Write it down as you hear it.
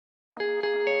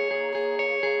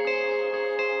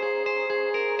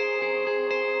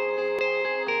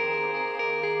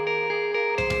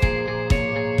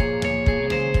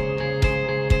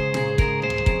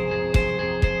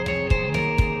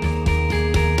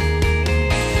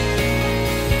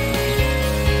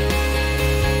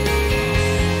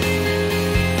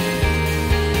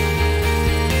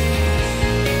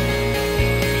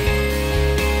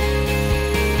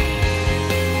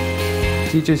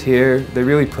teachers here, they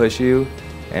really push you,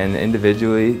 and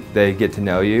individually they get to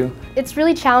know you. It's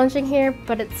really challenging here,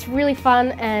 but it's really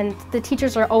fun, and the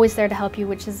teachers are always there to help you,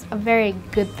 which is a very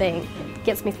good thing. It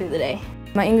gets me through the day.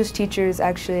 My English teacher is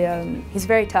actually, he's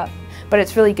very tough, but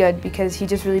it's really good because he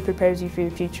just really prepares you for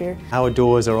your future. Our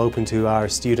doors are open to our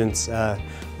students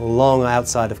long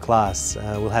outside of class.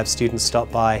 We'll have students stop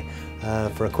by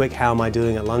for a quick "how am I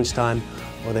doing" at lunchtime,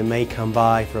 or they may come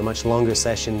by for a much longer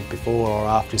session before or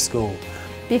after school.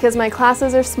 Because my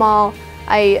classes are small,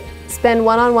 I spend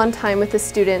one-on-one time with the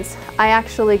students. I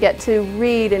actually get to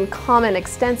read and comment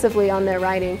extensively on their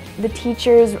writing. The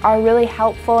teachers are really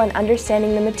helpful in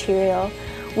understanding the material.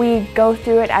 We go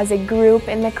through it as a group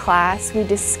in the class. We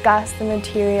discuss the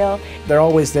material. They're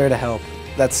always there to help.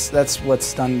 That's what's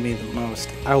stunned me the most.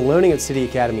 Our learning at City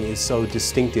Academy is so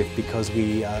distinctive because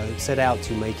we set out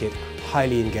to make it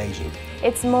highly engaging.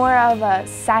 It's more of a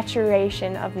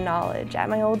saturation of knowledge. At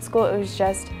my old school, it was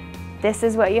just, this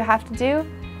is what you have to do,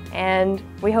 and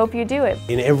we hope you do it.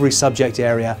 In every subject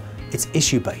area, it's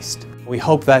issue-based. We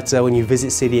hope that when you visit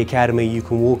City Academy, you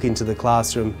can walk into the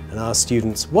classroom and ask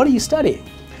students, "What are you studying?"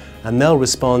 And they'll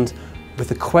respond with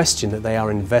a question that they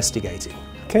are investigating.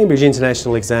 Cambridge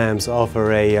International Exams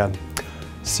offer a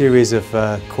series of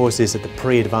courses at the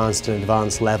pre-advanced and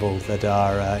advanced level that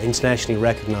are internationally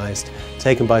recognized,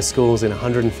 taken by schools in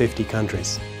 150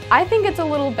 countries. I think it's a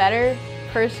little better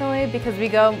personally because we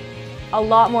go a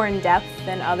lot more in depth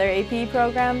than other AP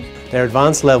programs. Their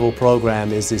advanced level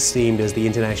program is esteemed as the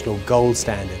international gold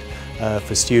standard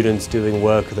for students doing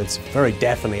work that's very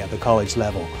definitely at the college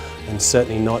level, and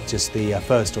certainly not just the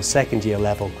first or second year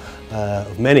level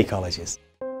of many colleges.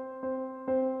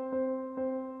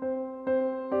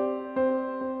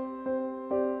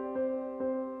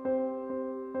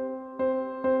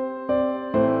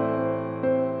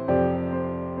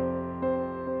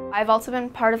 I've also been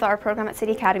part of the art program at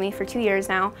City Academy for 2 years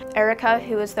now. Erica,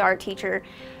 who is the art teacher,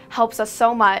 helps us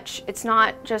so much. It's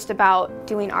not just about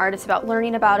doing art, it's about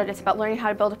learning about it, it's about learning how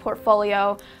to build a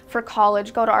portfolio for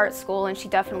college, go to art school, and she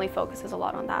definitely focuses a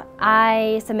lot on that.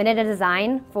 I submitted a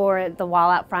design for the wall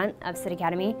out front of City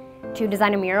Academy to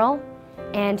design a mural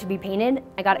and to be painted.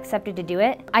 I got accepted to do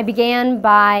it. I began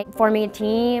by forming a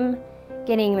team,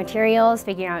 getting materials,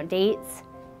 figuring out dates.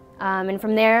 And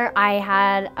from there, I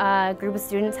had a group of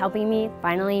students helping me.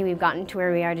 Finally, we've gotten to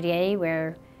where we are today,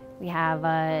 where we have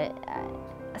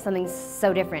something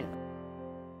so different.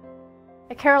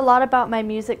 I care a lot about my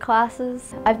music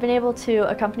classes. I've been able to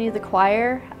accompany the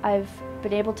choir. I've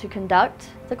been able to conduct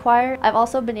the choir. I've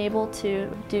also been able to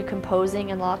do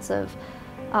composing and lots of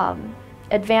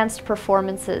advanced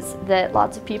performances that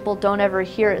lots of people don't ever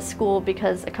hear at school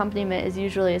because accompaniment is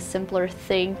usually a simpler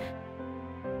thing.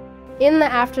 In the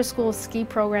after-school ski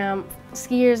program,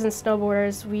 skiers and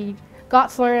snowboarders, we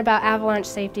got to learn about avalanche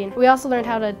safety. We also learned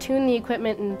how to tune the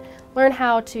equipment and learn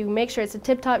how to make sure it's a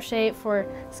tip-top shape for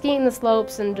skiing the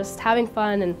slopes and just having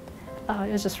fun, and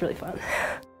it was just really fun.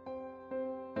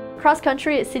 Cross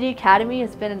country at City Academy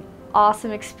has been an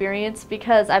awesome experience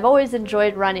because I've always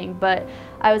enjoyed running, but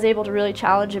I was able to really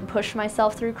challenge and push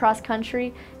myself through cross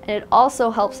country, and it also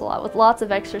helps a lot with lots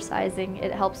of exercising.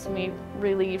 It helps me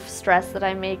relieve stress that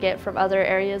I may get from other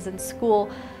areas in school,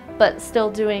 but still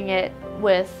doing it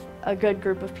with a good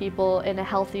group of people in a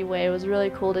healthy way was really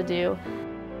cool to do.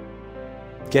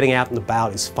 Getting out and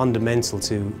about is fundamental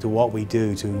to what we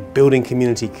do, to building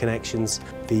community connections.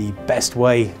 The best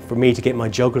way for me to get my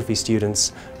geography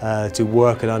students to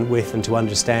work with and to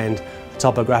understand a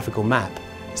topographical map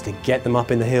is to get them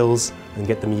up in the hills and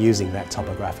get them using that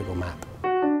topographical map.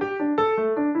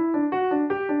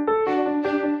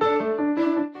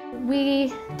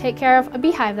 We take care of a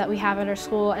beehive that we have at our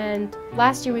school, and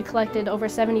last year we collected over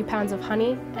 70 pounds of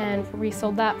honey and we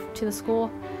sold that to the school.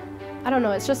 I don't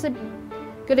know, it's just a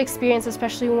good experience,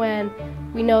 especially when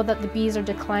we know that the bees are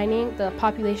declining, the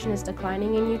population is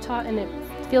declining in Utah, and it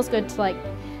feels good to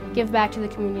give back to the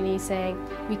community, saying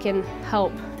we can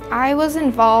help. I was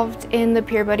involved in the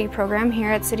Peer Buddy program here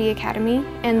at City Academy,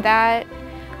 and that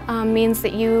means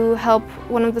that you help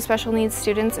one of the special needs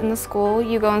students in the school.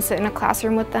 You go and sit in a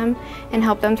classroom with them and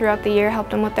help them throughout the year, help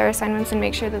them with their assignments and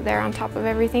make sure that they're on top of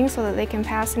everything so that they can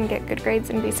pass and get good grades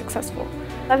and be successful.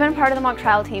 I've been part of the mock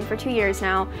trial team for 2 years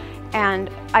now, and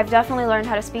I've definitely learned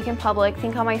how to speak in public,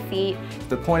 think on my feet.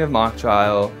 The point of mock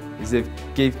trial is it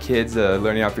gave kids a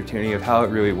learning opportunity of how it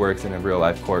really works in a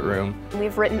real-life courtroom.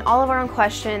 We've written all of our own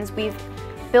questions, we've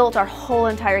built our whole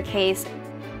entire case.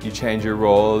 You change your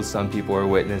roles, some people are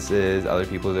witnesses, other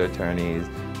people are attorneys.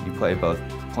 You play both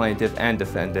plaintiff and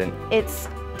defendant. It's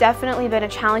definitely been a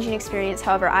challenging experience,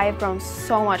 however, I have grown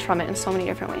so much from it in so many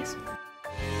different ways.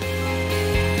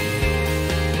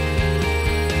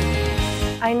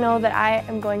 I know that I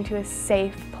am going to a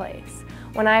safe place.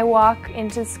 When I walk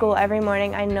into school every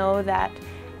morning, I know that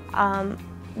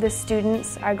the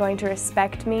students are going to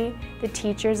respect me, the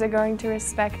teachers are going to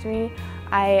respect me.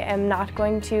 I am not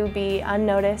going to be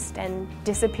unnoticed and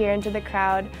disappear into the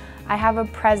crowd. I have a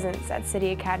presence at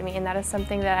City Academy, and that is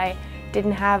something that I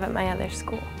didn't have at my other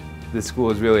school. The school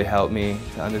has really helped me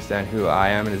to understand who I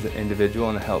am as an individual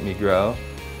and helped me grow.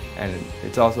 And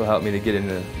it's also helped me to get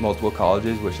into multiple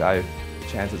colleges, which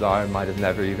chances are, I might have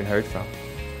never even heard from.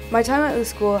 My time at the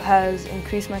school has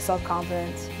increased my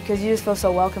self-confidence because you just feel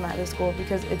so welcome at the school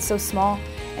because it's so small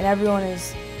and everyone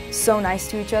is so nice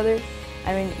to each other.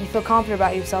 I mean, you feel confident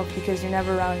about yourself because you're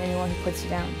never around anyone who puts you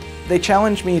down. They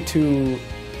challenge me to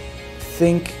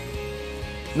think,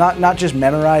 not just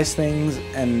memorize things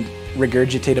and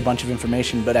regurgitate a bunch of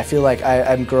information, but I feel like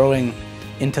I'm growing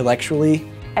intellectually.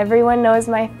 Everyone knows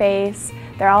my face.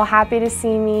 They're all happy to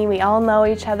see me, we all know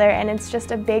each other, and it's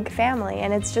just a big family,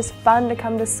 and it's just fun to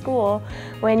come to school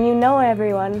when you know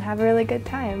everyone and have a really good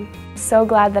time. So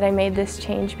glad that I made this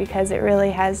change because it really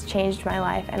has changed my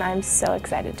life, and I'm so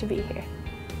excited to be here.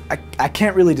 I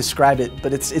can't really describe it,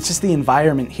 but it's just the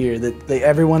environment here that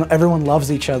everyone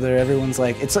loves each other. Everyone's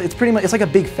like it's pretty much like a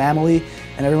big family,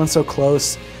 and everyone's so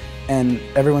close, and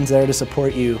everyone's there to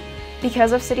support you.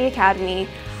 Because of City Academy,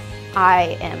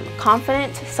 I am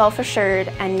confident, self-assured,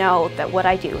 and know that what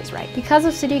I do is right. Because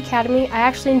of City Academy, I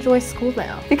actually enjoy school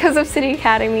now. Because of City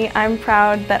Academy, I'm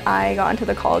proud that I got into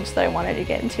the college that I wanted to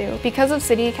get into. Because of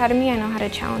City Academy, I know how to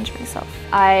challenge myself.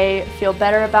 I feel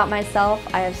better about myself.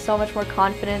 I have so much more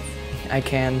confidence. I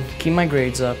can keep my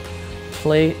grades up,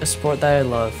 play a sport that I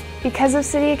love. Because of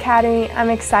City Academy, I'm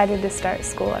excited to start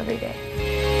school every day.